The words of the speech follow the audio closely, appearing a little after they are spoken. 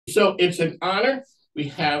So it's an honor. We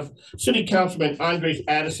have City Councilman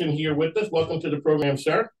Addison here with us. Welcome to the program,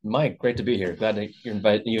 sir. Mike, great to be here. Glad that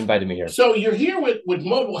you invited me here. So you're here with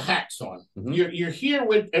mobile hats on. Mhm. You're here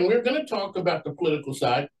with, and we're going to talk about the political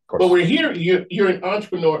side. Of course. But we're here. You're an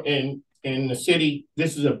entrepreneur in the city.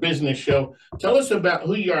 This is a business show. Tell us about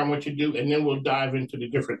who you are and what you do, and then we'll dive into the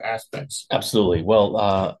different aspects. Absolutely.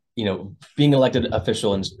 Well, being elected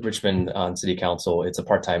official in Richmond on City Council, it's a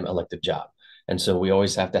part-time elected job. And so we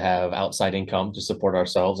always have to have outside income to support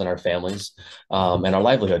ourselves and our families and our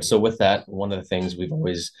livelihood. So with that, one of the things we've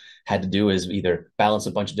always had to do is either balance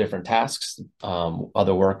a bunch of different tasks,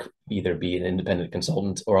 other work, either be an independent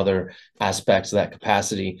consultant or other aspects of that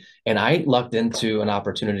capacity. And I lucked into an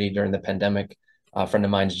opportunity during the pandemic. A friend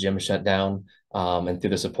of mine's gym shut down, and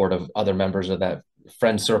through the support of other members of that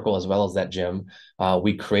friend circle as well as that gym,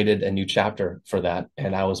 we created a new chapter for that,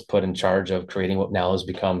 and I was put in charge of creating what now has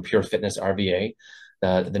become Pure Fitness RVA,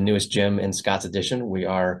 the newest gym in Scotts Addition. We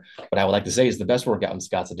are what I would like to say is the best workout in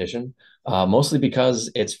Scotts Addition, mostly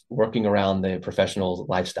because it's working around the professional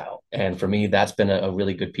lifestyle. And for me, that's been a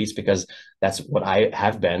really good piece because that's what I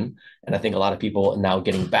have been. And I think a lot of people now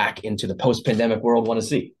getting back into the post-pandemic world want to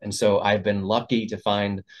see. And so I've been lucky to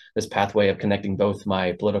find this pathway of connecting both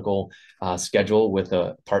my political schedule with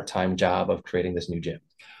a part-time job of creating this new gym.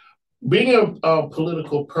 Being a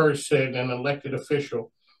political person, an elected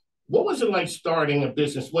official, what was it like starting a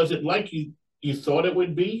business? Was it like you thought it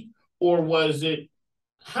would be, or was it,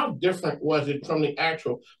 how different was it from the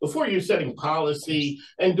actual, before you're setting policy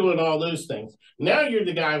and doing all those things? Now you're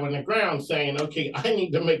the guy on the ground saying, okay, I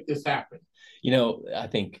need to make this happen. I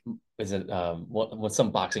think is it with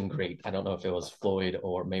some boxing great, I don't know if it was Floyd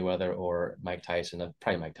or Mayweather or Mike Tyson,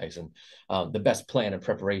 probably Mike Tyson. The best plan and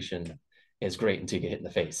preparation is great until you get hit in the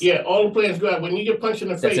face. Yeah, all the plans go out. When you get punched in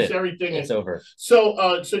the face, everything is over.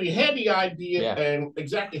 So, so you had the idea and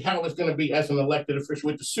exactly how it was going to be as an elected official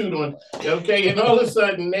with the suit on, okay, and all of a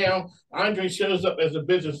sudden now Andre shows up as a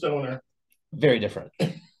business owner. Very different,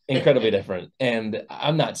 incredibly different. And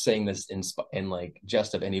I'm not saying this in like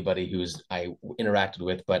jest of anybody who's I interacted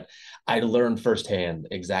with, but I learned firsthand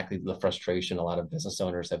exactly the frustration a lot of business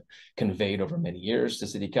owners have conveyed over many years to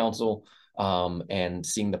City Council. And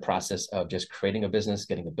seeing the process of just creating a business,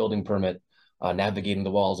 getting a building permit, navigating the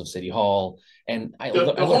walls of City Hall. And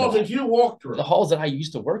the halls that you walked through. The halls that I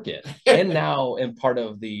used to work in. And now am part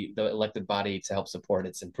of the elected body to help support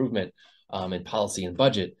its improvement in policy and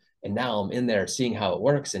budget. And now I'm in there seeing how it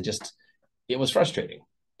works, and just, it was frustrating.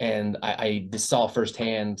 And I just saw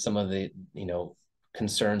firsthand some of the,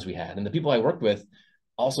 concerns we had. And the people I worked with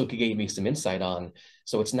also gave me some insight on,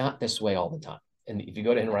 so it's not this way all the time. And if you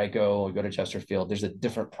go to Henrico or go to Chesterfield, there's a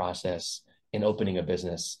different process in opening a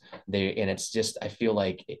business. And it's just, I feel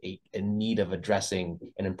like a need of addressing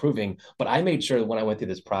and improving. But I made sure that when I went through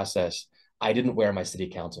this process, I didn't wear my city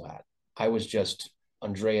council hat. I was just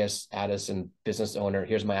Andreas Addison, business owner.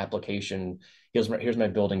 Here's my application. Here's my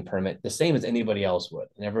building permit. The same as anybody else would.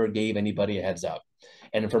 Never gave anybody a heads up.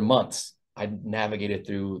 And for months, I navigated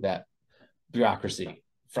through that bureaucracy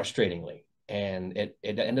frustratingly. And it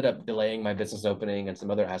ended up delaying my business opening and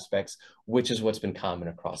some other aspects, which is what's been common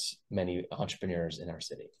across many entrepreneurs in our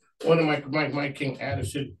city. One of my King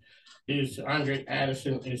Addison is Andre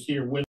Addison is here with